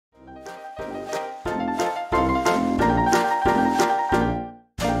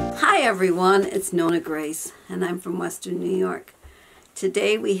Hi everyone, it's NonnaGrace and I'm from Western New York.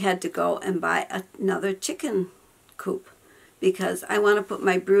 Today we had to go and buy another chicken coop because I want to put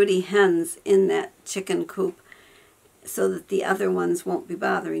my broody hens in that chicken coop so that the other ones won't be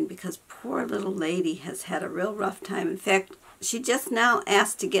bothering, because poor little lady has had a real rough time. In fact, she just now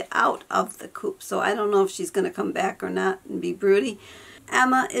asked to get out of the coop, so I don't know if she's going to come back or not and be broody.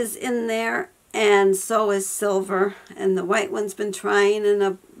 Emma is in there, and so is Silver, and the white one's been trying, and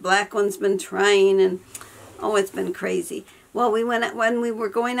the black one's been trying, and oh, it's been crazy. Well, when we were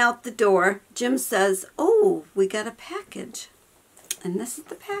going out the door, Jim says, "Oh, we got a package," and this is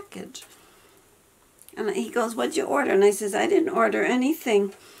the package. And he goes, "What'd you order?" And I says, "I didn't order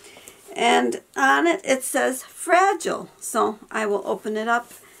anything." And on it, it says fragile. So I will open it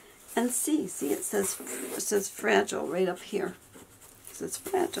up and see. See, it says fragile right up here. It says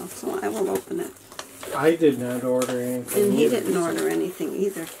fragile. So I will open it. I did not order anything. And he didn't order anything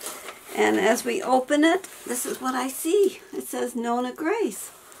either. And as we open it, this is what I see. It says NonnaGrace.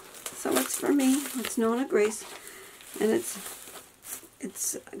 So it's for me. It's NonnaGrace. And it's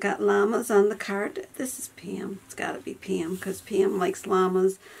got llamas on the card. This is Pam. It's got to be Pam because Pam likes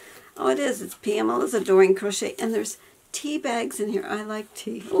llamas. Oh, it is. It's Pamela's Adoring Crochet. And there's tea bags in here. I like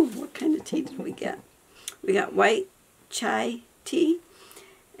tea. Oh, what kind of tea did we get? We got white chai tea.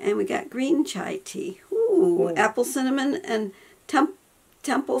 And we got green chai tea. Ooh, apple cinnamon and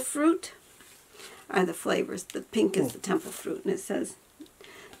temple fruit are the flavors. The pink is the temple fruit. And it says,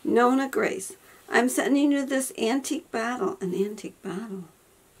 NonnaGrace, I'm sending you this antique bottle. An antique bottle.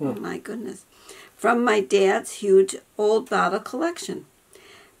 Oh my goodness. From my dad's huge old bottle collection.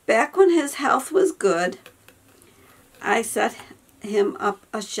 Back when his health was good, I set him up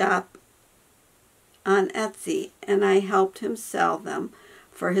a shop on Etsy, and I helped him sell them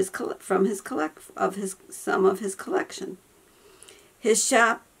for some of his collection. His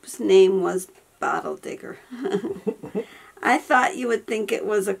shop's name was Bottle Digger. I thought you would think it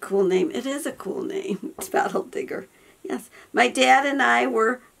was a cool name. It is a cool name. It's Bottle Digger. Yes. My dad and I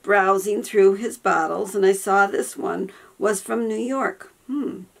were browsing through his bottles, and I saw this one was from New York.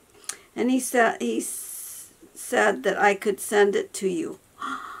 And he said that I could send it to you.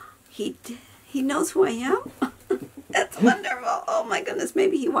 He knows who I am? That's wonderful. Oh my goodness,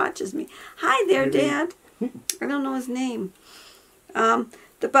 maybe he watches me. Hi there, Dad. I don't know his name.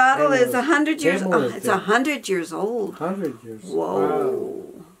 The bottle is 100 years old. It's 100 years old. 100 years. Whoa.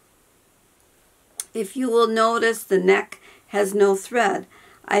 Wow. If you will notice, the neck has no thread.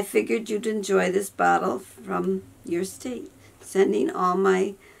 I figured you'd enjoy this bottle from your state. Sending all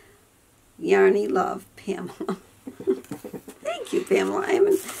my yarny love, Pamela. Thank you, Pamela.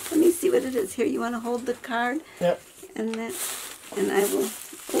 Let me see what it is. Here, you want to hold the card? Yep. And I will.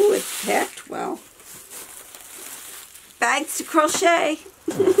 Oh, it's packed well. Bags to crochet.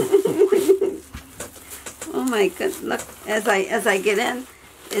 Oh my goodness! Look, as I get in,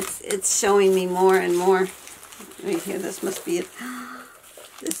 it's showing me more and more. Right here, this must be it.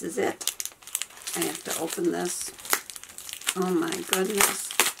 This is it. I have to open this. Oh my goodness!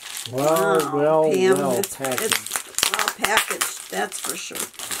 Wow, well packaged. It's well packaged. That's for sure.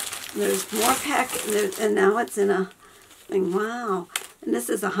 There's more package, and now it's in a thing. Wow! And this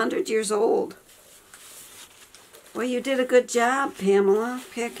is 100 years old. Well, you did a good job, Pamela,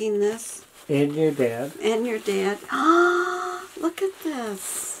 packing this. And your dad. And your dad. Ah, look at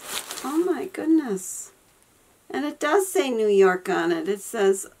this. Oh my goodness! And it does say New York on it. It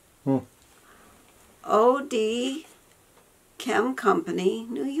says O.D. Chem Company,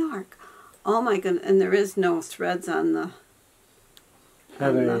 New York. Oh my goodness! And there is no threads on the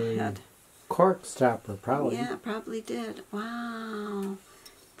head. Cork stopper, probably. Yeah, probably did. Wow,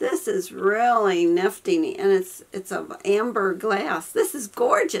 this is really nifty, and it's of amber glass. This is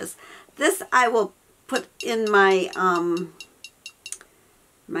gorgeous. This I will put in my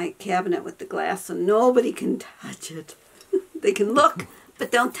my cabinet with the glass, so nobody can touch it. They can look,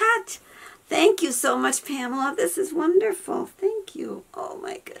 but don't touch. Thank you so much, Pamela. This is wonderful. Thank you. Oh,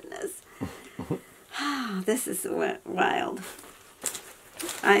 my goodness. This is wild.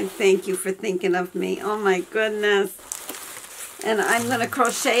 I thank you for thinking of me. Oh, my goodness. And I'm going to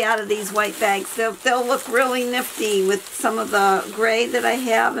crochet out of these white bags. They'll look really nifty with some of the gray that I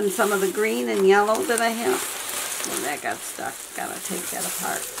have and some of the green and yellow that I have. Oh, that got stuck. Got to take that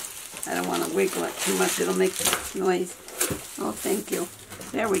apart. I don't want to wiggle it too much. It'll make noise. Oh, thank you.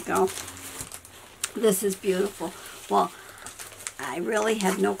 There we go. This is beautiful. Well, I really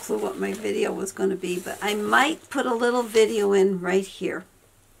had no clue what my video was going to be, but I might put a little video in right here.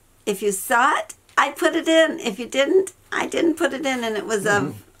 If you saw it, I put it in. If you didn't, I didn't put it in, and it was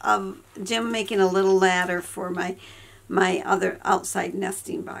of Jim making a little ladder for my my other outside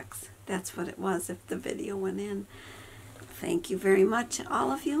nesting box. That's what it was if the video went in. Thank you very much, all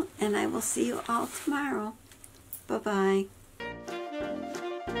of you, and I will see you all tomorrow. Bye-bye.